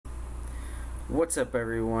What's up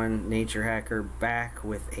everyone, Nature Hacker back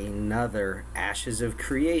with another Ashes of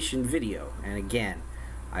Creation video. And again,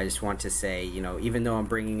 I just want to say, even though I'm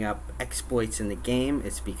bringing up exploits in the game,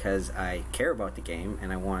 it's because I care about the game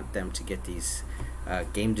and I want them to get these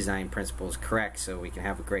game design principles correct so we can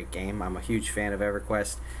have a great game. I'm a huge fan of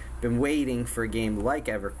EverQuest. Been waiting for a game like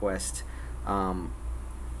EverQuest ever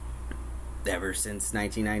since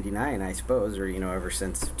 1999, I suppose, or ever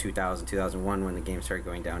since 2000, 2001 when the game started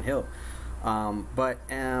going downhill.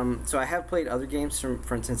 So I have played other games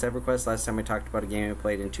for instance, EverQuest. Last time I talked about a game I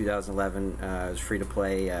played in 2011. It was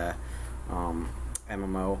free-to-play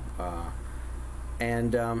MMO.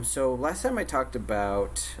 So last time I talked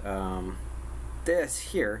about this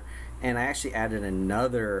here, and I actually added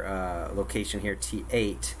another location here,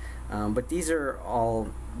 T8. But these are all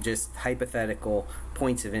just hypothetical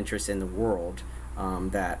points of interest in the world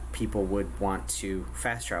that people would want to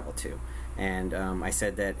fast travel to. And I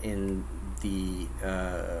said that in the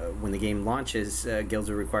when the game launches, guilds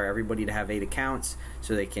will require everybody to have 8 accounts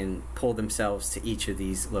so they can pull themselves to each of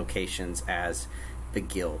these locations as the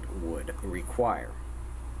guild would require.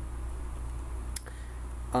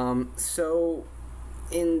 So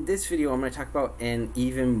in this video I'm going to talk about an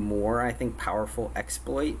even more, I think, powerful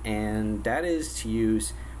exploit, and that is to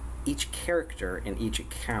use each character in each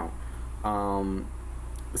account.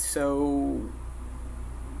 So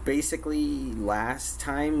basically last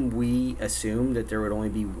time we assumed that there would only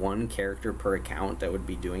be one character per account that would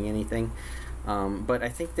be doing anything, but I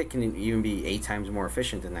think that can even be 8 times more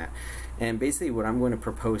efficient than that. And basically what I'm going to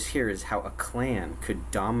propose here is how a clan could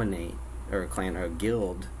dominate, or a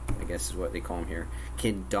guild, I guess is what they call them here,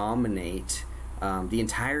 can dominate the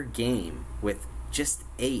entire game with just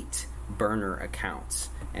 8 burner accounts.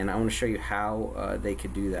 And I want to show you how they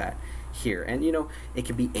could do that here. And it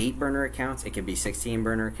could be 8 burner accounts, it could be 16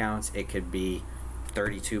 burner accounts, it could be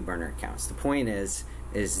 32 burner accounts. The point is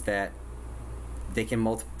that they can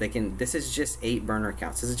this is just 8 burner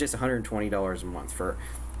accounts. This is just $120 a month for,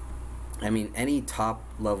 I mean, any top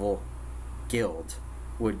level guild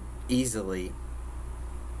would easily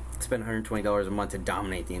spend $120 a month to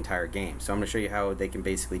dominate the entire game. So I'm going to show you how they can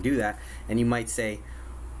basically do that. And you might say,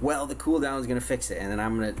 well, the cooldown is going to fix it. And then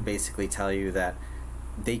I'm going to basically tell you that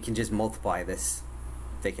they can just multiply this.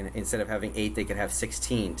 They can, instead of having 8, they could have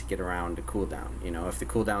 16 to get around the cooldown. If the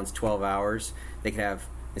cooldown's 12 hours, they could have,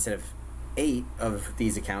 instead of 8 of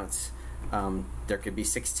these accounts, there could be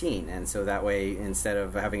 16. And so that way, instead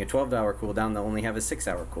of having a 12-hour cooldown, they'll only have a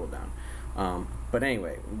 6-hour cooldown. But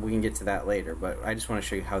anyway, we can get to that later, but I just want to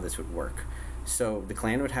show you how this would work. So the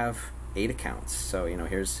clan would have 8 accounts. So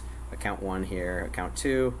here's account 1 here, account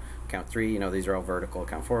 2, account 3, these are all vertical,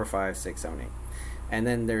 account 4, 5, 6, 7, 8. And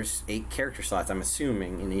then there's 8 character slots. I'm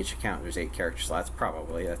assuming in each account there's 8 character slots,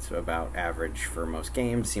 probably. That's about average for most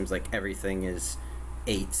games. Seems like everything is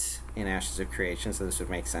 8 in Ashes of Creation, so this would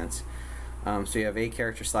make sense. So you have 8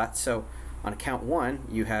 character slots. So on account 1,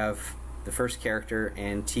 you have the first character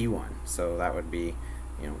and T1. So that would be,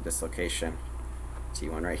 this location,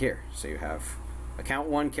 T1 right here. So you have account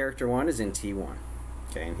 1, character 1 is in T1.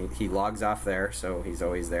 Okay, and he logs off there, so he's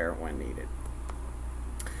always there when needed.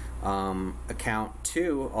 Account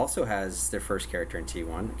 2 also has their first character in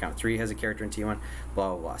T1. Account 3 has a character in T1, blah,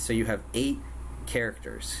 blah, blah. So you have 8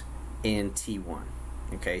 characters in T1.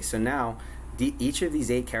 Okay, so now each of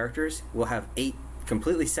these 8 characters will have 8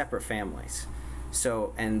 completely separate families.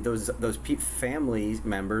 So, and those family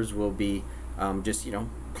members will be just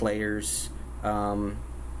players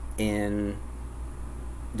in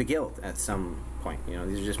the guild at some point.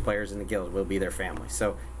 These are just players in the guild, will be their family.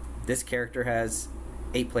 So this character has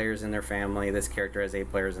 8 players in their family, this character has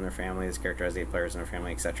 8 players in their family, this character has 8 players in their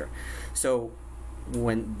family, etc. So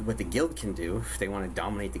what the guild can do, if they want to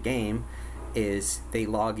dominate the game, is they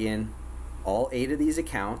log in all 8 of these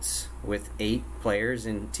accounts with 8 players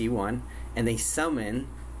in T1, and they summon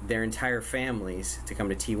their entire families to come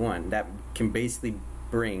to T1. That can basically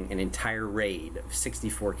bring an entire raid of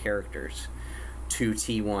 64 characters to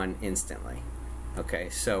T1 instantly. Okay,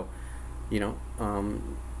 so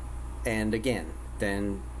and again,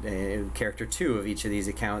 then character 2 of each of these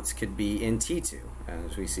accounts could be in T2.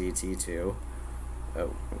 As we see, T2,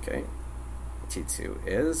 oh, okay, T2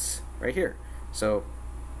 is right here. So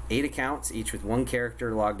 8 accounts, each with 1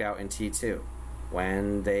 character logged out in T2.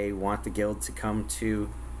 When they want the guild to come to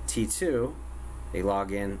T2, they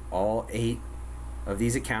log in all 8 of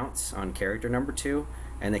these accounts on character number 2,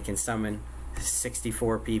 and they can summon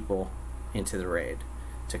 64 people into the raid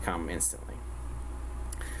to come instantly.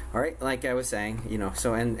 Alright, like I was saying,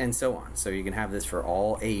 so and so on. So you can have this for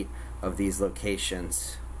all 8 of these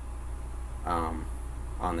locations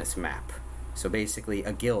on this map. So basically,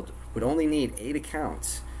 a guild would only need 8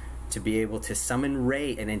 accounts to be able to summon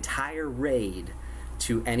an entire raid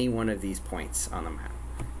to any one of these points on the map.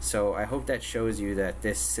 So I hope that shows you that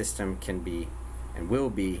this system can be and will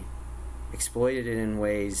be exploited in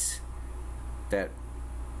ways that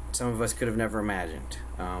some of us could have never imagined.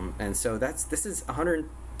 And so this is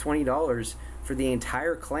 $120 for the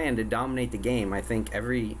entire clan to dominate the game. I think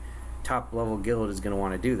every top level guild is going to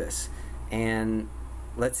want to do this. And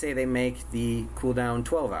let's say they make the cooldown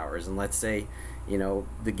 12 hours, and let's say, you know,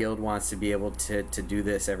 the guild wants to be able to do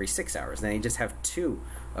this every 6 hours. Then you just have 2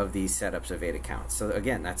 of these setups of 8 accounts. So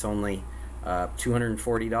again, that's only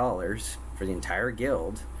 $240 for the entire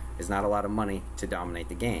guild. Is not a lot of money to dominate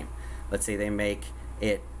the game. Let's say they make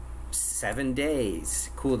it 7 days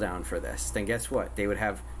cooldown for this. Then guess what? They would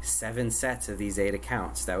have 7 sets of these 8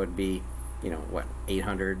 accounts. That would be, you know, what,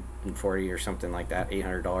 $840 or something like that,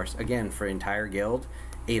 $800. Again, for entire guild,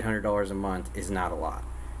 $800 a month is not a lot.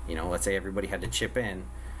 You know, let's say everybody had to chip in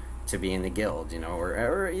to be in the guild, you know,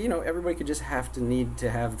 or you know, everybody could just need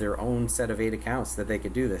to have their own set of 8 accounts that they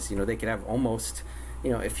could do this. You know, they could have almost,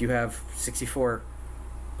 you know, if you have 64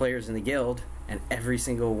 players in the guild and every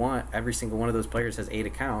single one of those players has 8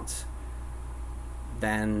 accounts,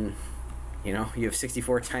 then, you know, you have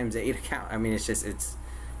 64 times 8 account. I mean, it's just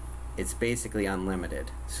it's basically unlimited.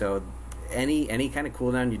 So any kind of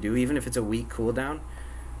cooldown you do, even if it's a weak cooldown,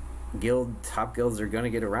 top guilds are going to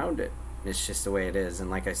get around it. It's just the way it is. And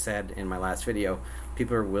like I said in my last video,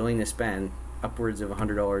 people are willing to spend upwards of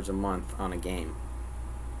 $100 a month on a game.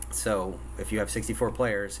 So if you have 64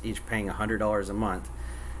 players each paying $100 a month,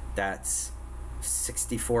 that's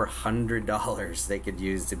 $6,400 they could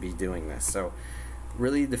use to be doing this. So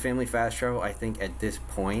really, the family fast travel, I think at this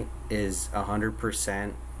point, is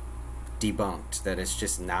 100% debunked. That it's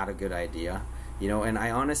just not a good idea. You know, and I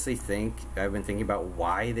honestly think, I've been thinking about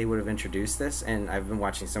why they would have introduced this, and I've been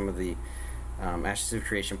watching some of the Ashes of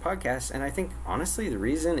Creation podcasts, and I think honestly the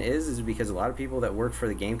reason is because a lot of people that work for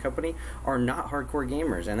the game company are not hardcore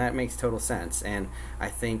gamers, and that makes total sense. And I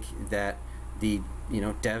think that the, you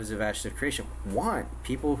know, devs of Ashes of Creation want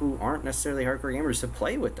people who aren't necessarily hardcore gamers to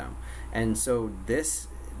play with them. And so this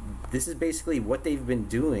is basically what they've been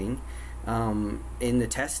doing in the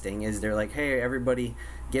testing. Is they're like, hey, everybody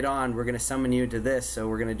get on, we're going to summon you to this, so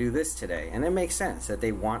we're going to do this today. And it makes sense that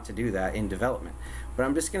they want to do that in development. But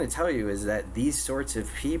I'm just going to tell you is that these sorts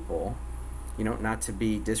of people, you know, not to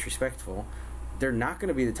be disrespectful, they're not going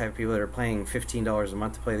to be the type of people that are paying $15 a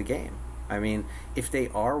month to play the game. I mean, if they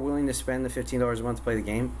are willing to spend the $15 a month to play the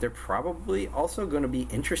game, they're probably also going to be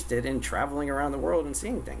interested in traveling around the world and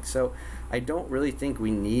seeing things. So I don't really think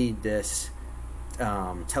we need this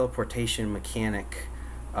teleportation mechanic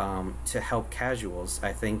to help casuals.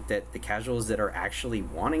 I think that the casuals that are actually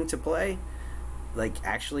wanting to play, like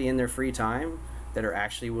actually in their free time, that are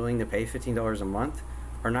actually willing to pay $15 a month,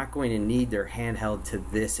 are not going to need their handheld to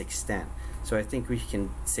this extent. So I think we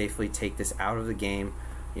can safely take this out of the game.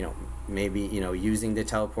 You know, maybe, you know, using the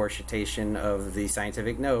teleportation of the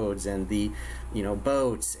scientific nodes and the, you know,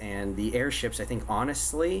 boats and the airships. I think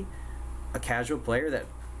honestly, a casual player that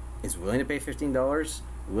is willing to pay $15,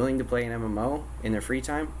 willing to play an MMO in their free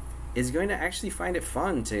time, is going to actually find it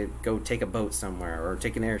fun to go take a boat somewhere or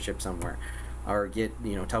take an airship somewhere, or get,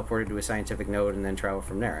 you know, teleported to a scientific node and then travel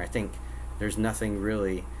from there. I think there's nothing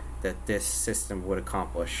really that this system would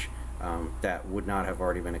accomplish that would not have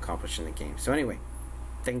already been accomplished in the game. So anyway,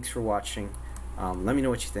 thanks for watching. Let me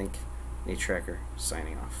know what you think. Nate Tracker,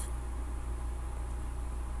 signing off.